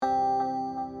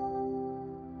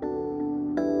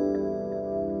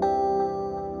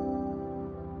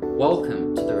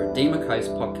Welcome to the Redeemer Coast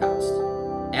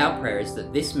podcast. Our prayer is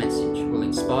that this message will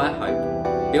inspire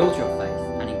hope, build your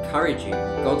faith, and encourage you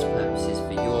in God's purposes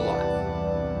for your life.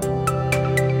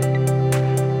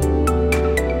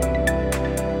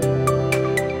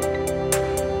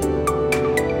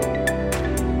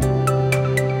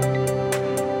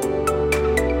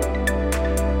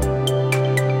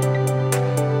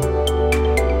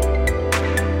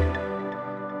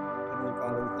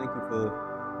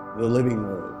 The living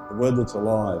word, the word that's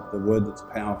alive, the word that's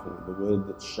powerful, the word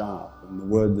that's sharp, and the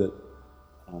word that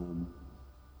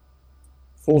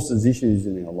forces issues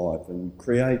in our life and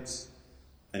creates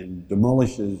and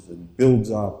demolishes and builds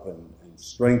up and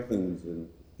strengthens and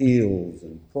heals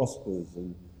and prospers.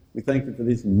 And we thank you for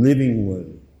this living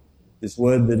word, this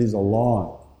word that is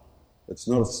alive. It's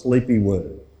not a sleepy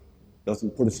word. It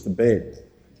doesn't put us to bed. It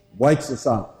wakes us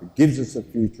up. It gives us a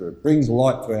future. It brings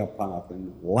light to our path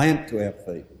and lamp to our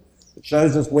feet. It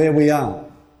shows us where we are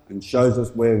and shows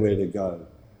us where we're to go.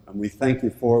 And we thank you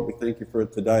for it. We thank you for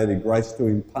it today, the grace to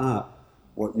impart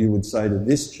what you would say to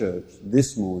this church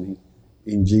this morning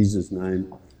in Jesus'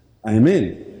 name.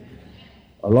 Amen.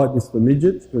 I like this for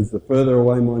midgets because the further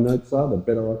away my notes are, the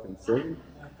better I can see them.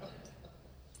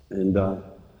 And I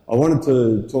wanted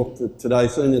to talk today,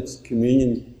 soon it's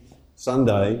Communion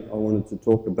Sunday, I wanted to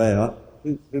talk about,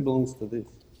 who belongs to this?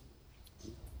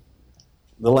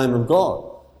 The Lamb of God.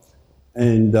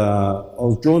 And I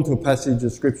was drawn to a passage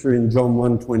of Scripture in John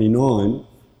 1:29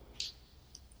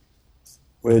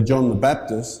 where John the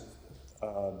Baptist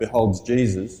beholds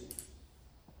Jesus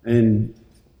and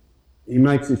he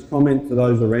makes this comment to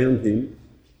those around him,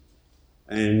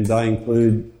 and they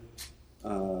include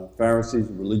Pharisees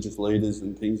and religious leaders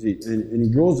and things, and he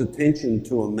draws attention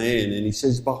to a man and he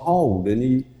says, "Behold," and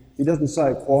he doesn't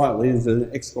say it quietly, there's an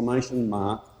exclamation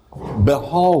mark,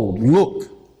 "Behold, look,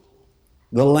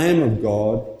 the Lamb of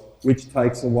God, which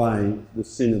takes away the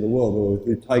sin of the world," or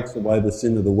who takes away the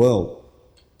sin of the world.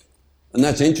 And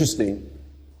that's interesting.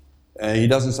 He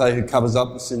doesn't say who covers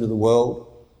up the sin of the world.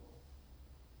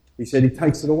 He said he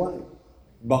takes it away.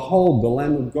 Behold, the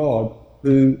Lamb of God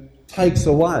who takes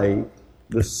away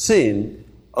the sin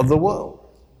of the world.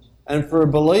 And for a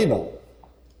believer,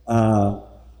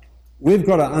 we've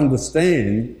got to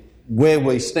understand where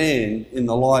we stand in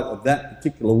the light of that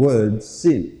particular word,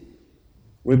 sin.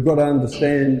 We've got to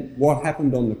understand what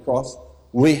happened on the cross.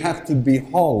 We have to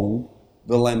behold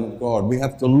the Lamb of God. We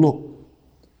have to look.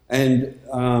 And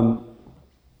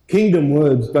kingdom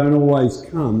words don't always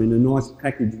come in a nice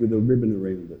package with a ribbon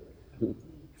around it.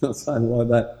 I'll say it like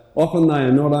that. Often they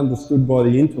are not understood by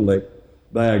the intellect.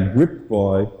 They are gripped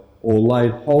by or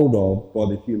laid hold of by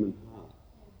the human heart.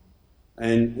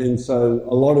 And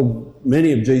so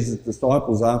many of Jesus'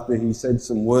 disciples, after he said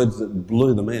some words that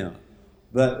blew them out,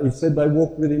 that he said they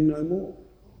walked with him no more.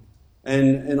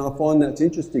 And I find that's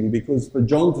interesting, because for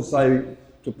John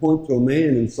to point to a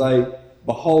man and say,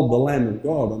 "Behold the Lamb of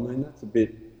God," I mean, that's a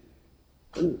bit...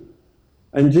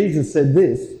 And Jesus said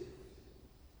this,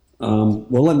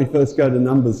 let me first go to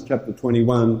Numbers chapter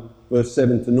 21, verse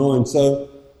 7 to 9. So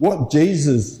what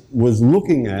Jesus was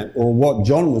looking at, or what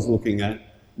John was looking at,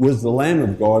 was the Lamb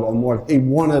of God, and what he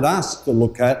wanted us to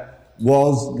look at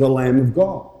was the Lamb of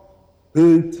God,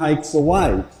 who takes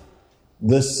away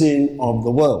the sin of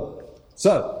the world.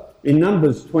 So, in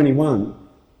Numbers 21,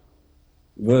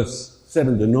 verse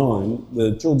 7 to 9,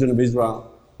 the children of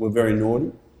Israel were very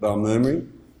naughty. They were murmuring.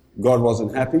 God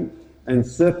wasn't happy. And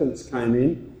serpents came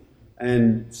in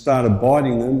and started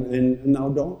biting them, and they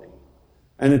were dying.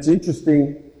 And it's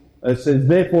interesting, it says,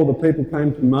 "Therefore the people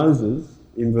came to Moses,"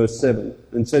 in verse 7,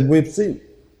 "and said, 'We've sinned.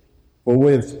 For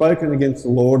we have spoken against the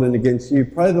Lord and against you.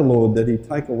 Pray the Lord that he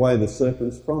take away the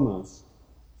serpents from us.'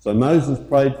 So Moses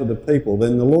prayed for the people.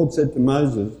 Then the Lord said to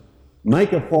Moses,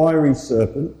 'Make a fiery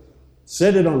serpent,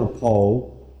 set it on a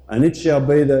pole, and it shall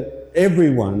be that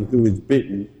everyone who is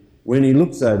bitten, when he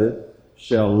looks at it,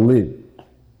 shall live.'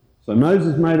 So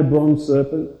Moses made a bronze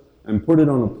serpent and put it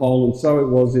on a pole, and so it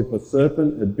was, if a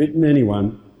serpent had bitten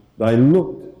anyone, they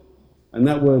looked." And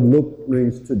that word "look"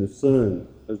 means to discern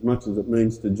as much as it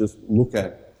means to just look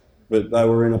at. But they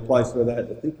were in a place where they had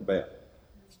to think about it.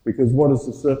 Because what does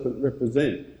the serpent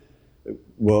represent?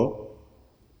 Well,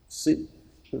 sin.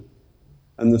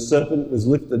 And the serpent was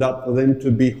lifted up for them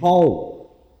to behold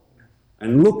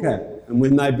and look at. And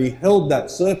when they beheld that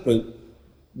serpent,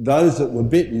 those that were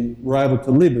bitten were able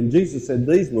to live. And Jesus said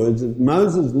these words, "If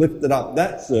Moses lifted up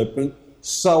that serpent,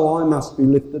 so I must be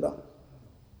lifted up.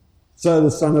 So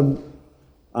the Son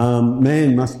of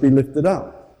Man must be lifted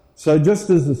up." So just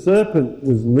as the serpent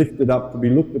was lifted up to be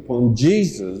looked upon,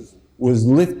 Jesus was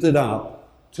lifted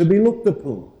up to be looked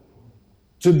upon,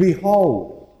 to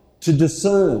behold, to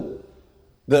discern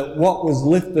that what was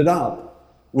lifted up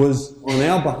was on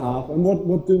our behalf. And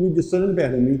what do we discern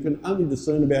about him? You can only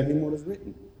discern about him what is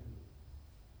written.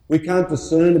 We can't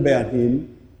discern about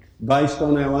him based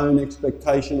on our own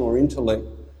expectation or intellect.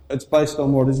 It's based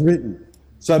on what is written.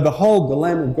 So behold the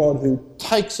Lamb of God who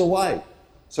takes away.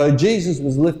 So Jesus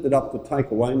was lifted up to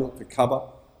take away, not to cover,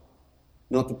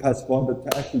 not to pacify, but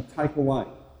to actually take away,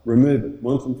 remove it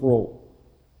once and for all.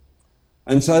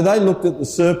 And so they looked at the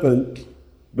serpent,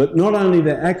 but not only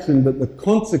their action, but the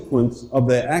consequence of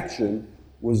their action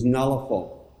was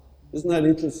nullified. Isn't that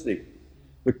interesting?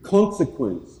 The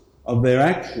consequence of their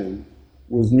action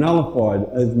was nullified.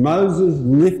 As Moses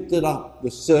lifted up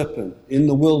the serpent in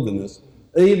the wilderness,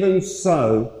 even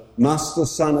so must the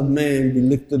Son of Man be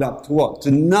lifted up to what?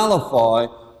 To nullify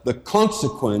the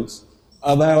consequence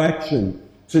of our action,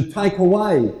 to take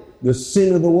away the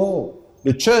sin of the world.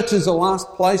 The church is the last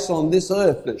place on this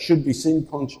earth that should be sin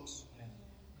conscious.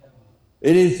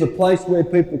 It is the place where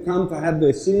people come to have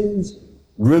their sins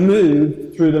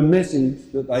removed through the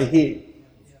message that they hear.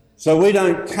 So we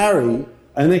don't carry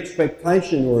an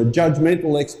expectation or a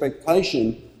judgmental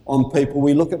expectation on people.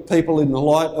 We look at people in the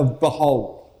light of,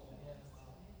 behold,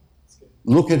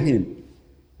 look at him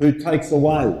who takes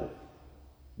away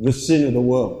the sin of the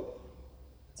world.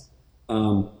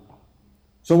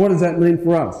 So what does that mean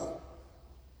for us?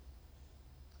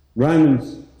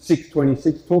 Romans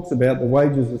 6:26 talks about the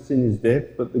wages of sin is death,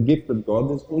 but the gift of God,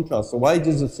 there's contrast. The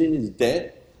wages of sin is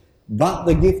death, but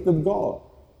the gift of God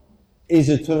is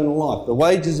eternal life. The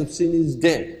wages of sin is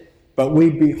death, but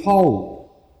we behold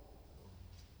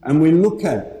and we look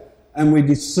at and we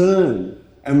discern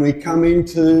and we come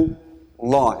into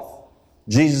life.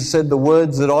 Jesus said, the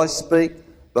words that I speak,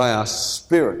 they are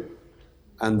spirit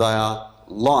and they are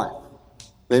life.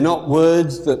 They're not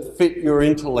words that fit your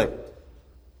intellect.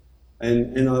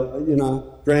 And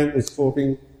Grant was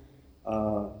talking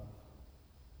about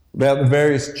the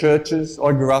various churches.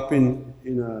 I grew up in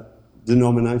a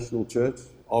denominational church.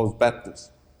 I was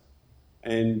Baptist.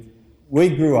 And we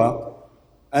grew up,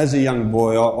 as a young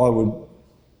boy, I would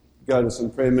go to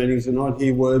some prayer meetings and I'd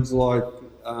hear words like,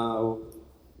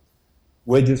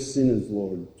 we're just sinners,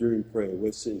 Lord, during prayer.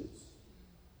 We're sinners.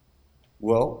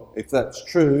 Well, if that's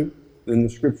true, then the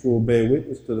scripture will bear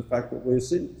witness to the fact that we're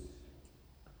sinners.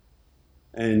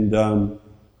 And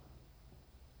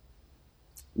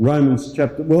Hebrews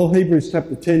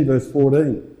chapter 10 verse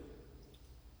 14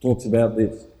 talks about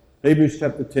this. Hebrews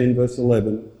chapter 10 verse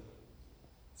 11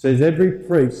 says, every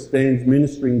priest stands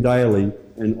ministering daily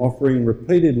and offering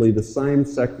repeatedly the same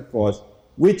sacrifice,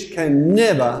 which can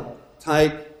never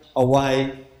take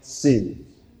away sins.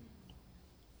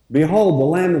 Behold the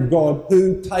Lamb of God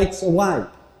who takes away.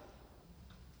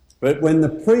 But when the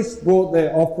priests brought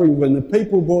their offering, when the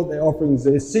people brought their offerings,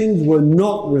 their sins were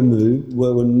not removed,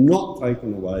 were not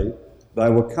taken away, they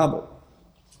were covered.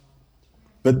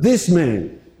 But this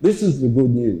man, this is the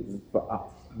good news for us,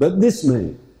 but this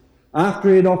man, after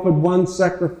he had offered one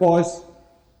sacrifice,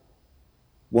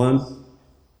 one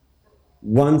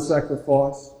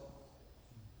sacrifice,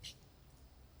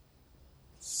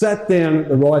 sat down at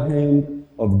the right hand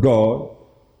of God,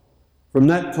 from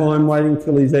that time waiting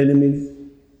till his enemies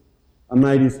and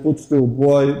made his footstool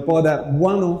by that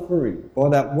one offering.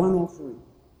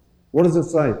 What does it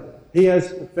say? He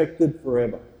has perfected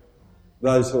forever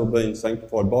those who are being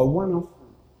sanctified by one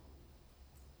offering.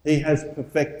 He has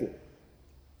perfected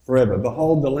forever.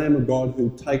 Behold the Lamb of God who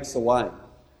takes away.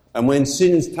 And when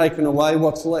sin is taken away,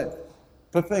 what's left?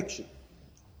 Perfection.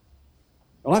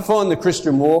 And I find the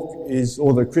Christian walk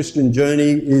or the Christian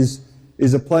journey is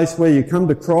a place where you come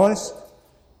to Christ,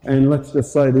 and let's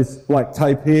just say this black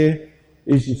tape here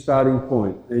is your starting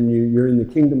point, and you're in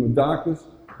the kingdom of darkness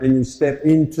and you step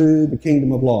into the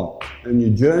kingdom of light and your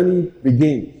journey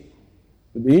begins.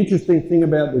 But the interesting thing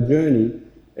about the journey,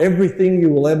 everything you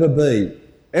will ever be,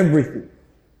 everything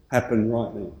happened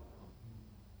right then.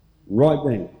 Right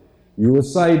then. You were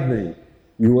saved then.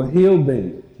 You were healed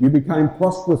then. You became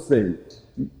prosperous then.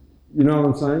 You know what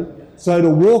I'm saying? So to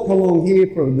walk along here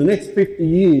for the next 50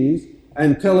 years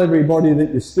and tell everybody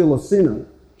that you're still a sinner,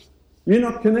 you're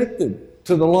not connected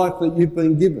to the life that you've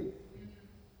been given.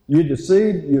 You're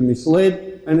deceived, you're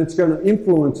misled, and it's going to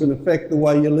influence and affect the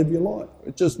way you live your life.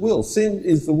 It just will. Sin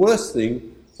is the worst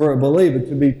thing for a believer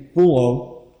to be full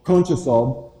of, conscious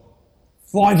of,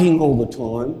 fighting all the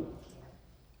time.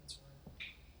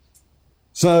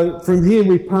 So from here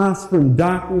we pass from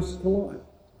darkness to light.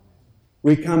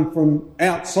 We come from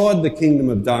outside the kingdom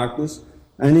of darkness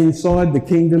and inside the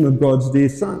kingdom of God's dear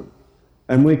Son.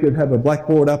 And we could have a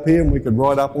blackboard up here and we could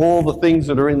write up all the things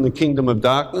that are in the kingdom of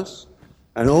darkness.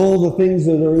 and all the things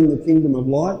that are in the kingdom of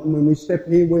light. And when we step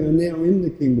here, we are now in the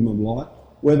kingdom of light,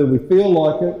 whether we feel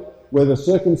like it, whether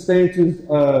circumstances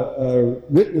are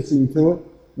witnessing to it,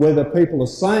 whether people are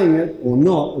saying it or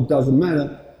not, it doesn't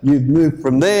matter. You've moved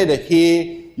from there to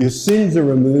here, your sins are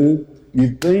removed,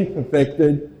 you've been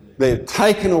perfected, they're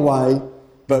taken away.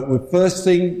 But the first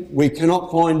thing, we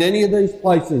cannot find any of these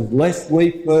places lest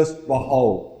we first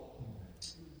behold.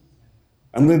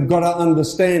 And we've got to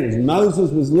understand, as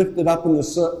Moses was lifted up in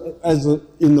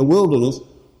the wilderness,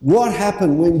 what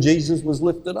happened when Jesus was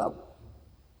lifted up?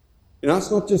 You know, it's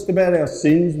not just about our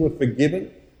sins were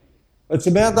forgiven. It's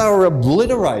about they were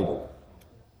obliterated.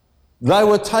 They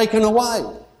were taken away.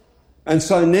 And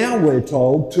so now we're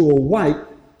told to awake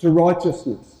to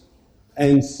righteousness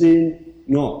and sin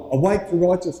not. Awake to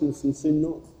righteousness and sin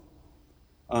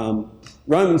not.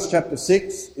 Romans chapter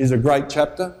 6 is a great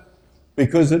chapter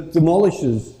because it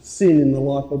demolishes sin in the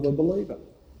life of a believer.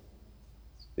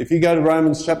 If you go to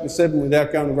Romans chapter 7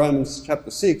 without going to Romans chapter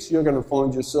 6, you're going to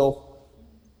find yourself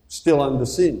still under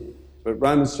sin. But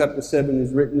Romans chapter 7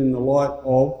 is written in the light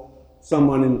of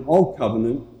someone in the Old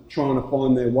Covenant trying to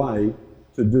find their way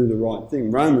to do the right thing.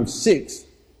 Romans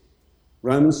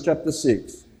chapter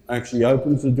 6 actually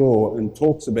opens the door and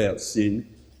talks about sin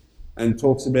and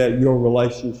talks about your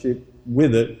relationship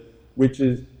with it, which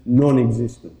is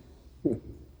non-existent.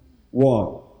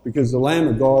 Why? Because the Lamb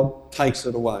of God takes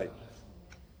it away.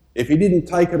 If he didn't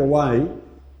take it away,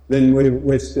 then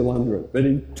we're still under it. But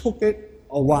he took it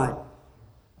away.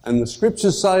 And the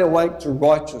scriptures say awake to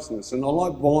righteousness. And I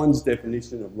like Vine's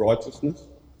definition of righteousness.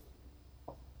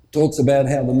 It talks about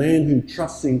how the man who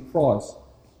trusts in Christ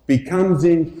becomes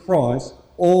in Christ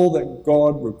all that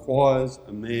God requires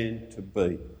a man to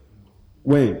be.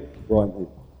 When? Right now.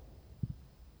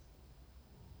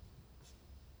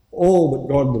 All that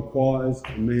God requires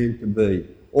a man to be.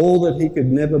 All that he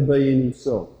could never be in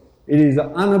himself. It is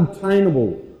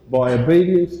unobtainable by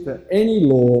obedience to any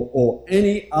law or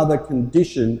any other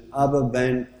condition other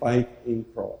than faith in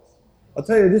Christ. I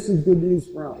tell you, this is good news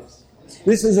for us.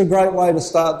 This is a great way to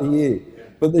start the year.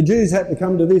 But the Jews had to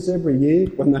come to this every year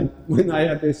when they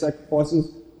had their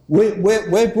sacrifices.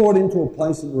 We're brought into a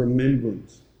place of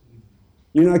remembrance.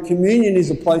 You know, communion is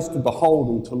a place to behold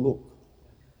and to look.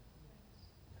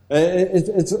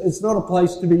 It's not a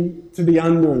place to be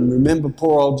under and remember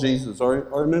poor old Jesus. I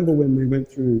remember when we went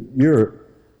through Europe,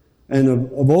 and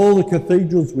of all the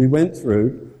cathedrals we went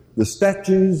through, the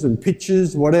statues and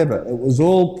pictures, whatever, it was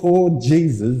all poor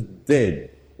Jesus dead,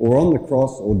 or on the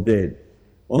cross or dead,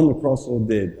 on the cross or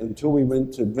dead, until we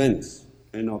went to Venice,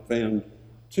 and I found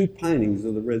 2 paintings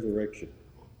of the resurrection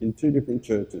in 2 different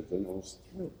churches, and I was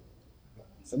thrilled. I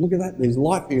said, look at that, there's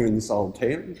life here in this old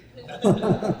town.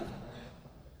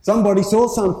 Somebody saw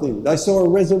something. They saw a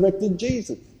resurrected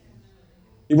Jesus.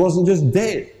 He wasn't just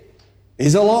dead.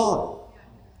 He's alive.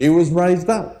 He was raised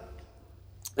up.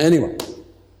 Anyway,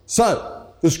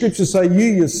 so the scriptures say you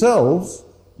yourselves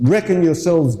reckon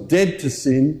yourselves dead to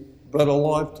sin but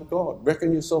alive to God.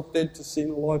 Reckon yourself dead to sin,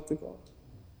 alive to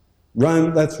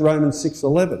God. That's Romans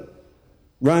 6:11.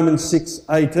 Romans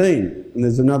 6:18. And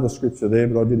there's another scripture there,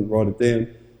 but I didn't write it down.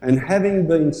 And having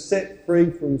been set free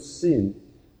from sin,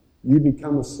 you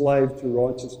become a slave to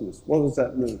righteousness. What does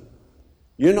that mean?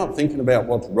 You're not thinking about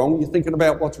what's wrong, you're thinking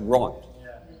about what's right.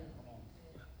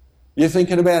 You're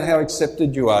thinking about how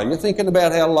accepted you are. You're thinking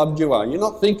about how loved you are. You're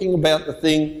not thinking about the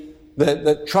thing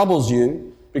that troubles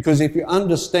you, because if you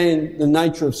understand the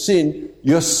nature of sin,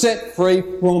 you're set free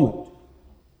from it.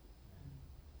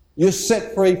 You're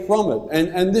set free from it.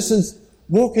 And this is,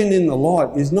 walking in the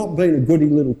light is not being a goody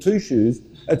little two-shoes,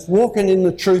 it's walking in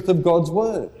the truth of God's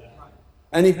word.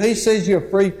 And if he says you're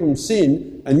free from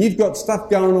sin and you've got stuff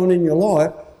going on in your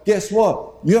life, guess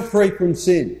what? You're free from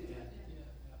sin.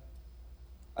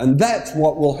 And that's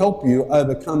what will help you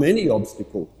overcome any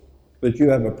obstacle that you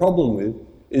have a problem with,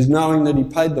 is knowing that he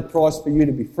paid the price for you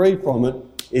to be free from it.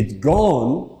 It's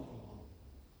gone.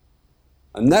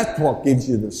 And that's what gives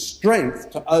you the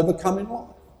strength to overcome in life.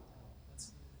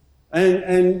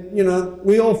 And you know,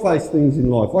 we all face things in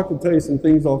life. I can tell you some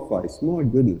things I've faced. My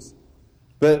goodness.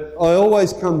 But I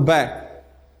always come back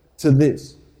to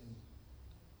this.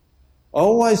 I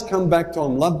always come back to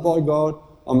I'm loved by God,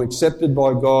 I'm accepted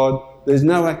by God, there's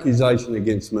no accusation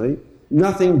against me,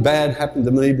 nothing bad happened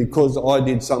to me because I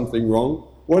did something wrong.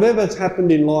 Whatever's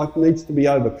happened in life needs to be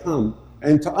overcome.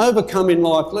 And to overcome in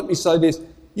life, let me say this,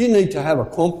 you need to have a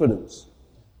confidence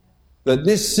that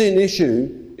this sin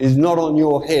issue is not on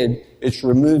your head, it's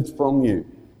removed from you.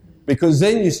 Because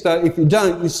then you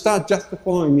start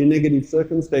justifying your negative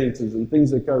circumstances and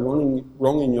things that go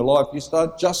wrong in your life. You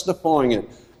start justifying it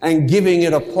and giving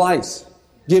it a place.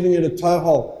 giving it a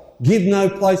toehold. Give no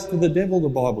place to the devil, the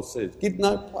Bible says. Give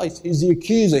no place. He's the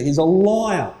accuser. He's a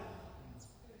liar.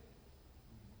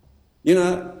 You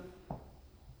know,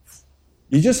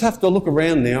 you just have to look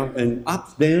around now, and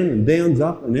up's down and down's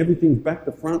up and everything's back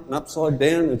to front and upside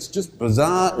down. It's just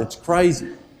bizarre. It's crazy.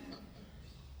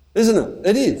 Isn't it?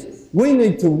 It is. We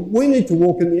need to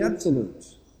walk in the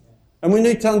absolutes. And we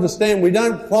need to understand we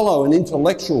don't follow an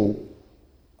intellectual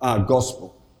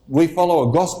gospel. We follow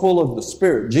a gospel of the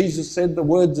Spirit. Jesus said, the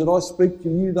words that I speak to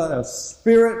you, they are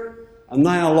spirit and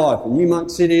they are life. And you might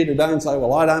sit here today and say,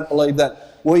 well, I don't believe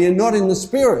that. Well, you're not in the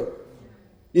Spirit.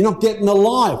 You're not getting the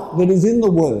life that is in the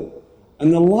Word.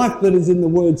 And the life that is in the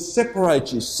Word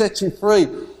separates you, sets you free.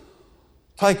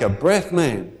 Take a breath,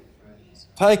 man.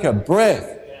 Take a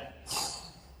breath.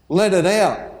 Let it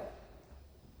out.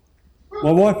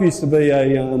 My wife used to be a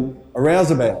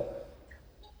rouseabout.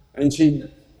 And she'd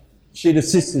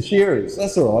assist the shearers.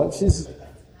 That's all right. She's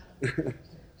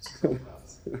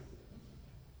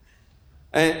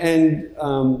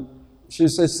and she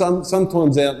says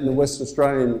sometimes out in the West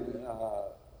Australian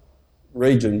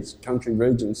regions, country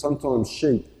regions, sometimes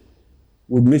sheep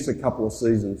would miss a couple of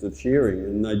seasons of shearing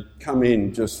and they'd come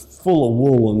in just full of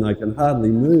wool and they can hardly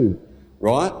move,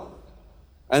 right?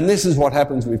 And this is what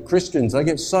happens with Christians. They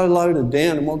get so loaded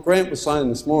down. And what Grant was saying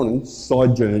this morning,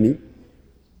 side journey,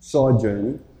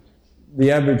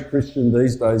 the average Christian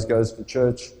these days goes to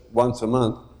church once a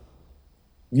month.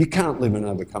 You can't live an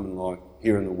overcoming life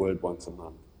hearing the word once a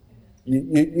month.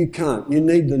 You can't. You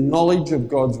need the knowledge of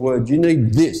God's word. You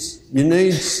need this. You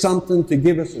need something to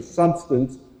give us a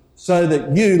substance so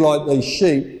that you, like these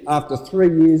sheep, after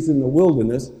 3 years in the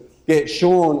wilderness, get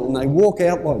shorn and they walk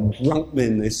out like drunk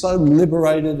men. They're so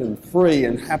liberated and free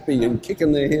and happy and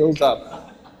kicking their heels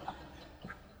up.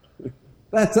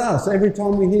 That's us. Every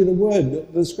time we hear the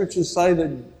word, the scriptures say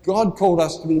that God called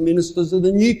us to be ministers of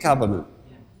the new covenant.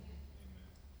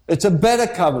 It's a better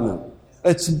covenant.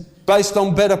 It's based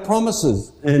on better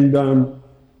promises. And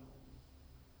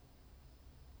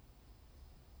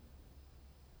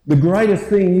the greatest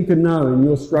thing you can know in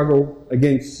your struggle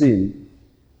against sin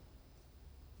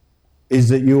is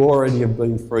that you already have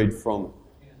been freed from it.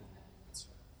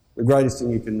 The greatest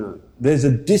thing you can know. There's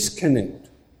a disconnect.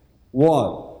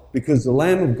 Why? Because the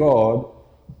Lamb of God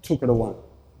took it away.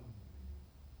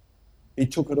 He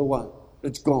took it away.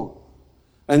 It's gone.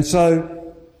 And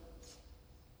so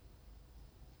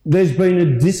there's been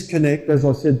a disconnect, as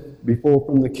I said before,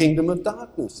 from the kingdom of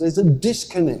darkness. There's a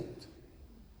disconnect.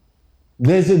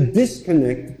 There's a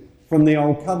disconnect from the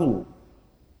old covenant.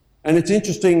 And it's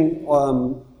interesting,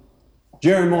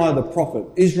 Jeremiah the prophet,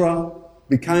 Israel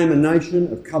became a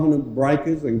nation of covenant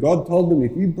breakers, and God told them,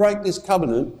 if you break this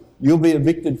covenant, you'll be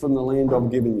evicted from the land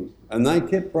I've given you. And they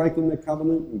kept breaking the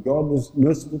covenant, and God was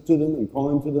merciful to them and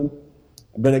kind to them.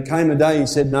 But it came a day he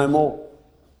said, no more.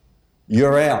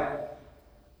 You're out.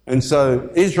 And so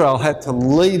Israel had to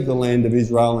leave the land of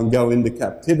Israel and go into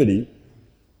captivity.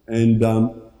 And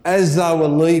as they were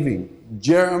leaving,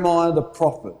 Jeremiah the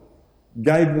prophet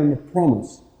gave them a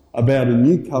promise about a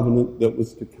new covenant that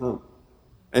was to come.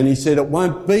 And he said it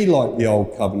won't be like the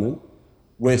old covenant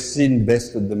where sin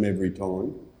bested them every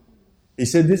time. He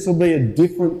said this will be a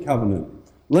different covenant.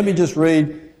 Let me just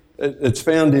read. It's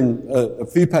found in a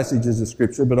few passages of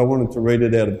Scripture, but I wanted to read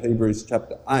it out of Hebrews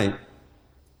chapter 8.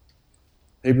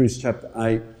 Hebrews chapter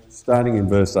 8, starting in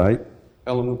verse 8.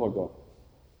 How long have I got?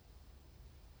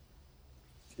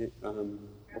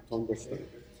 What time does it start?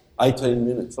 18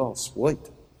 minutes. Oh, sweet.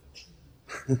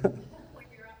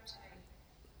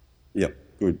 Yep,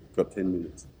 good. Got 10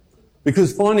 minutes.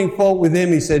 Because finding fault with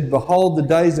them, he said, behold, the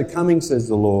days are coming, says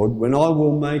the Lord, when I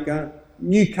will make a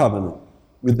new covenant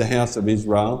with the house of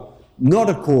Israel, not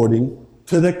according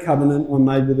to the covenant I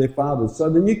made with their fathers. So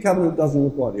the new covenant doesn't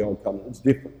look like the old covenant. It's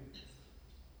different.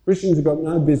 Christians have got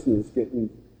no business getting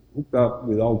hooked up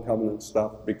with old covenant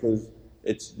stuff because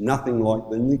it's nothing like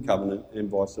the new covenant and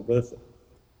vice versa.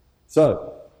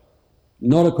 So,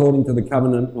 not according to the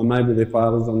covenant I made with their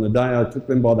fathers on the day I took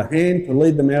them by the hand to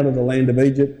lead them out of the land of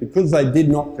Egypt. Because they did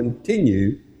not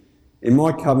continue in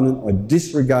my covenant, I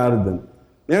disregarded them.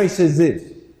 Now he says this,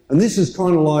 and this is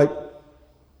kind of like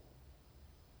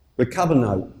the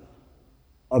covenant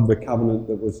of the covenant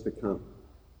that was to come.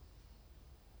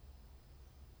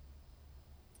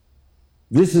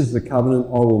 This is the covenant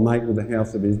I will make with the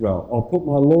house of Israel. I'll put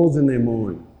my laws in their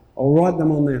mind. I'll write them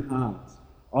on their hearts.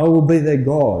 I will be their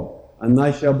God, and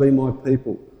they shall be my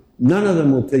people. None of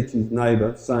them will teach his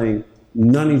neighbour, saying,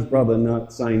 none his brother,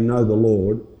 saying, know the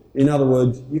Lord. In other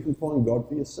words, you can find God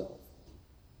for yourself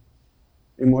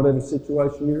in whatever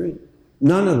situation you're in.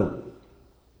 None of them.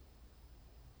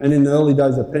 And in the early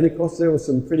days of Pentecost, there were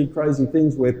some pretty crazy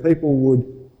things where people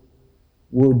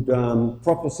would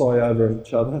prophesy over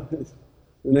each other.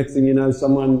 The next thing you know,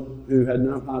 someone who had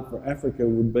no heart for Africa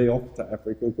would be off to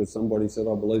Africa because somebody said,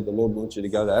 I believe the Lord wants you to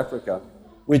go to Africa,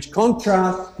 which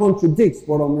contradicts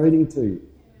what I'm reading to you.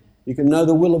 You can know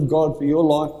the will of God for your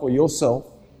life, for yourself.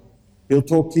 He'll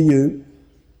talk to you.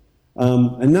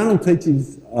 And none will teach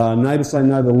his neighbour, say,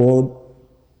 know the Lord.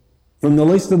 From the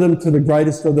least of them to the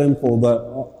greatest of them,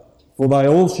 for they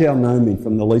all shall know me,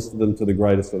 from the least of them to the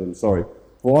greatest of them. Sorry.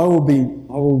 For I will be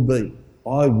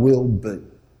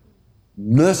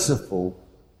merciful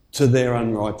to their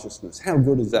unrighteousness. How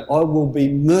good is that? I will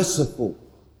be merciful.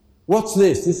 What's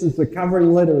this? This is the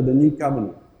covering letter of the new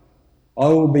covenant. I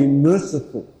will be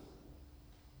merciful.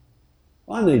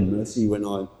 I need mercy when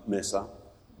I mess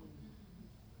up.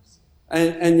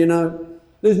 And you know,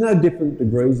 there's no different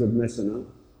degrees of messing up.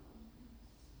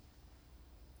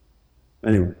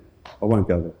 Anyway, I won't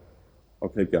go there. I'll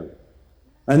keep going.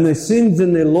 And their sins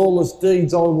and their lawless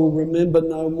deeds I will remember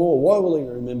no more. Why will he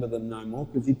remember them no more?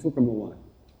 Because he took them away.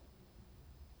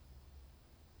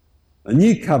 A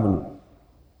new covenant.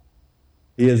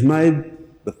 He has made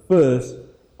the first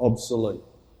obsolete.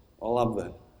 I love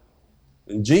that.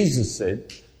 And Jesus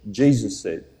said,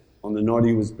 on the night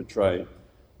he was betrayed,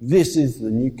 this is the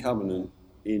new covenant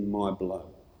in my blood.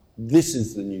 This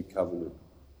is the new covenant.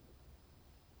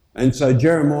 And so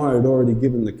Jeremiah had already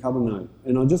given the covenant.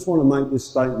 And I just want to make this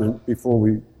statement before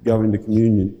we go into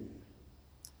communion.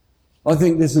 I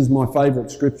think this is my favourite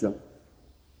scripture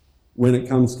when it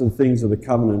comes to the things of the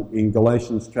covenant in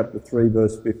Galatians chapter 3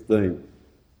 verse 15.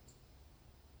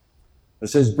 It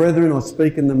says, Brethren, I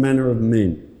speak in the manner of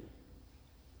men.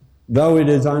 Though it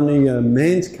is only a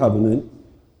man's covenant,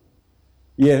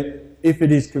 yet if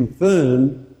it is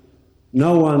confirmed,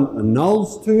 no one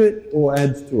annuls to it or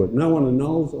adds to it. No one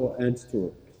annuls or adds to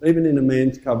it. Even in a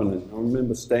man's covenant. I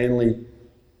remember Stanley,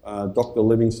 Dr.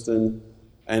 Livingston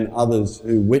and others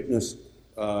who witnessed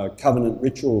covenant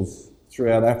rituals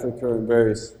throughout Africa and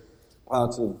various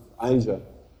parts of Asia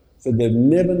said they've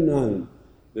never known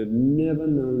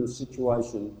a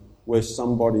situation where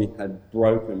somebody had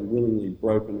willingly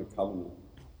broken a covenant.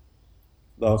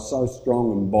 They were so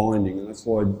strong and binding, and that's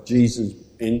why Jesus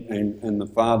and the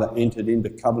Father entered into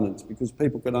covenants, because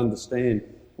people could understand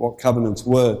what covenants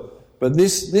were. But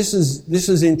this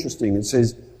is interesting. It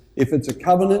says, if it's a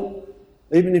covenant,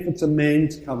 even if it's a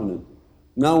man's covenant,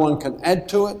 no one can add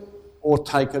to it or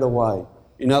take it away.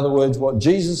 In other words, what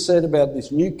Jesus said about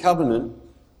this new covenant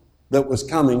that was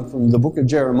coming from the book of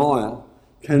Jeremiah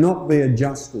cannot be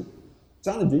adjusted.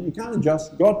 You can't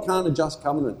adjust. God can't adjust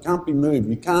covenant. Can't be moved.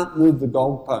 You can't move the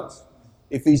goalpost.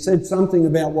 If he said something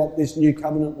about what this new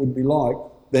covenant would be like,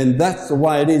 then that's the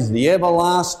way it is. The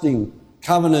everlasting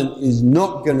covenant is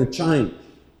not going to change.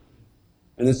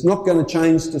 And it's not going to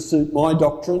change to suit my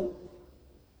doctrine.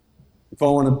 If I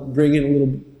want to bring in a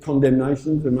little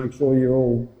condemnation to make sure you're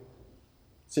all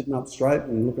sitting up straight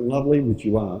and looking lovely, which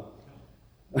you are,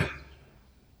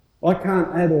 I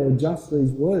can't add or adjust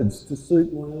these words to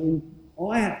suit my own.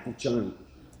 I have to change.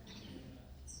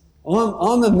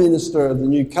 I'm a minister of the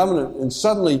new covenant, and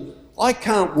suddenly I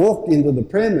can't walk into the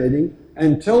prayer meeting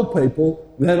and tell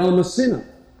people that I'm a sinner.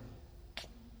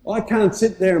 I can't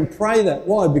sit there and pray that.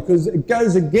 Why? Because it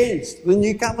goes against the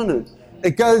new covenant.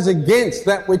 It goes against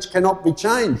that which cannot be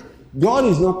changed. God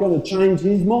is not going to change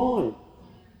his mind.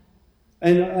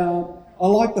 And I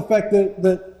like the fact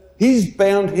that he's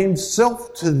bound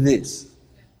himself to this.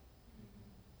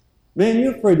 Man,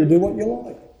 you're free to do what you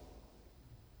like.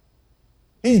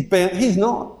 He's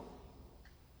not.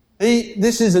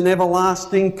 This is an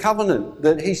everlasting covenant,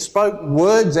 that he spoke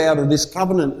words out of this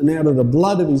covenant and out of the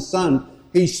blood of his Son.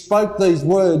 He spoke these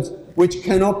words which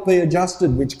cannot be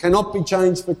adjusted, which cannot be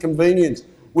changed for convenience,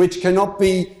 which cannot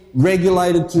be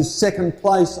regulated to second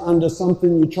place under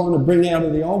something you're trying to bring out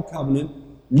of the old covenant.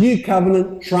 New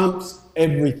covenant trumps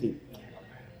everything.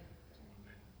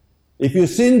 If your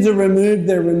sins are removed,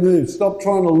 they're removed. Stop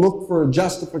trying to look for a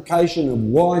justification of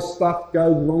why stuff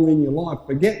goes wrong in your life.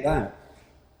 Forget that.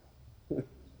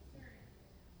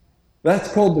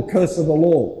 That's called the curse of the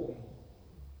law.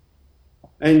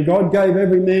 And God gave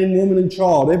every man, woman and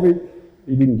child,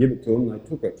 he didn't give it to them, they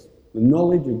took it. The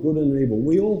knowledge of good and evil.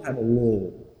 We all have a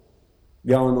law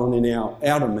going on in our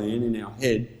outer man, in our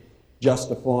head,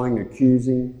 justifying,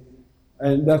 accusing.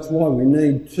 And that's why we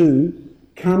need to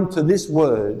come to this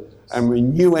word and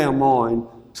renew our mind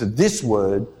to this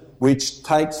word, which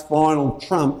takes final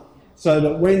trump, so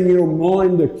that when your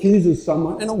mind accuses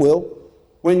someone, and it will,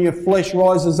 when your flesh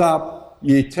rises up,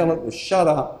 you tell it to shut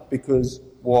up, because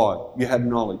why? You have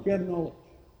knowledge. You have knowledge.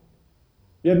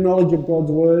 You have knowledge of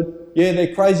God's word? Yeah,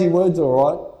 they're crazy words, all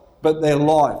right, but they're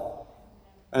life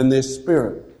and they're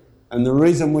spirit. And the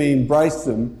reason we embrace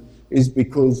them is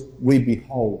because we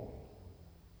behold.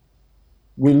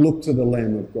 We look to the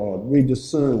Lamb of God. We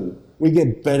discern. We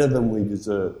get better than we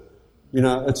deserve. You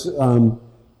know, it's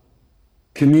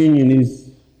communion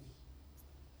is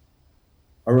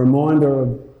a reminder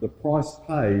of the price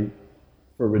paid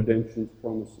for redemption's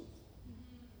promises.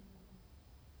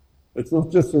 It's not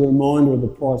just a reminder of the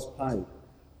price paid,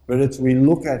 but it's we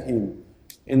look at him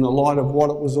in the light of what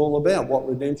it was all about, what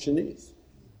redemption is.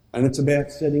 And it's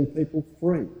about setting people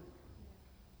free.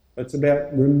 It's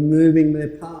about removing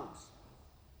their past.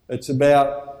 It's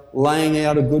about laying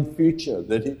out a good future,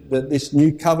 that this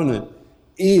new covenant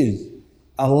is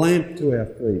a lamp to our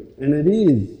feet, and it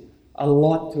is a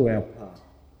light to our path.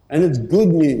 And it's good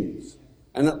news,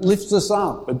 and it lifts us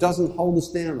up. It doesn't hold us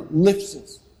down. It lifts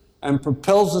us and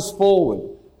propels us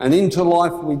forward, and into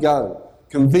life we go,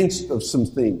 convinced of some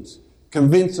things,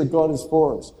 convinced that God is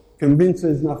for us, convinced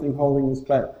there's nothing holding us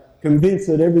back, convinced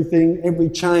that every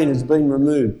chain has been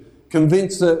removed,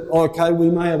 convinced that, okay, we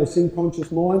may have a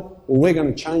sin-conscious mind, well, we're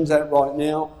going to change that right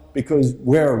now because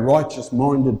we're a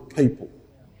righteous-minded people.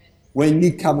 We're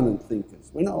new covenant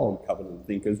thinkers. We're not old covenant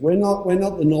thinkers. We're not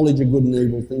the knowledge of good and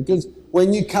evil thinkers. We're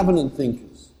new covenant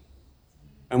thinkers.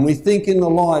 And we think in the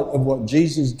light of what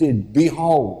Jesus did.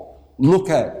 Behold, look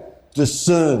at,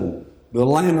 discern the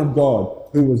Lamb of God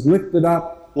who was lifted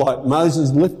up like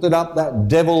Moses lifted up that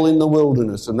devil in the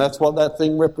wilderness. And that's what that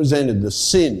thing represented, the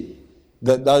sin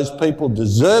that those people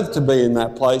deserved to be in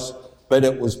that place, but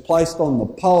it was placed on the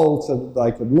pole so that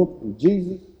they could look, and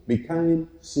Jesus became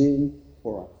sin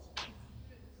for us.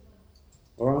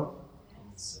 All right?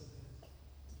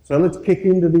 So let's kick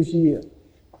into this year.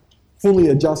 Fully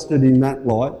adjusted in that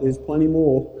light. There's plenty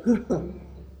more.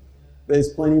 There's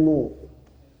plenty more.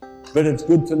 But it's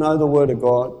good to know the Word of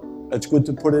God. It's good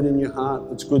to put it in your heart.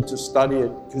 It's good to study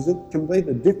it, because it can be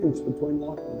the difference between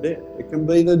life and death. It can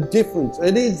be the difference.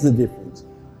 It is the difference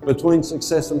between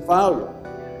success and failure.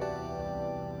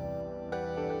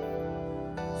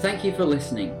 Thank you for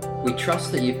listening. We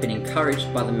trust that you've been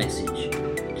encouraged by the message.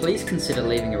 Please consider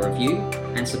leaving a review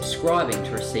and subscribing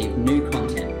to receive new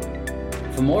content.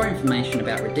 For more information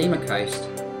about Redeemer Coast,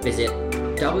 visit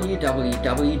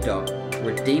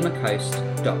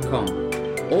www.redeemercoast.com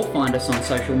or find us on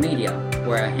social media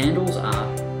where our handles are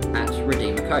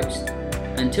 @Redeemer Coast.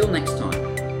 Until next time.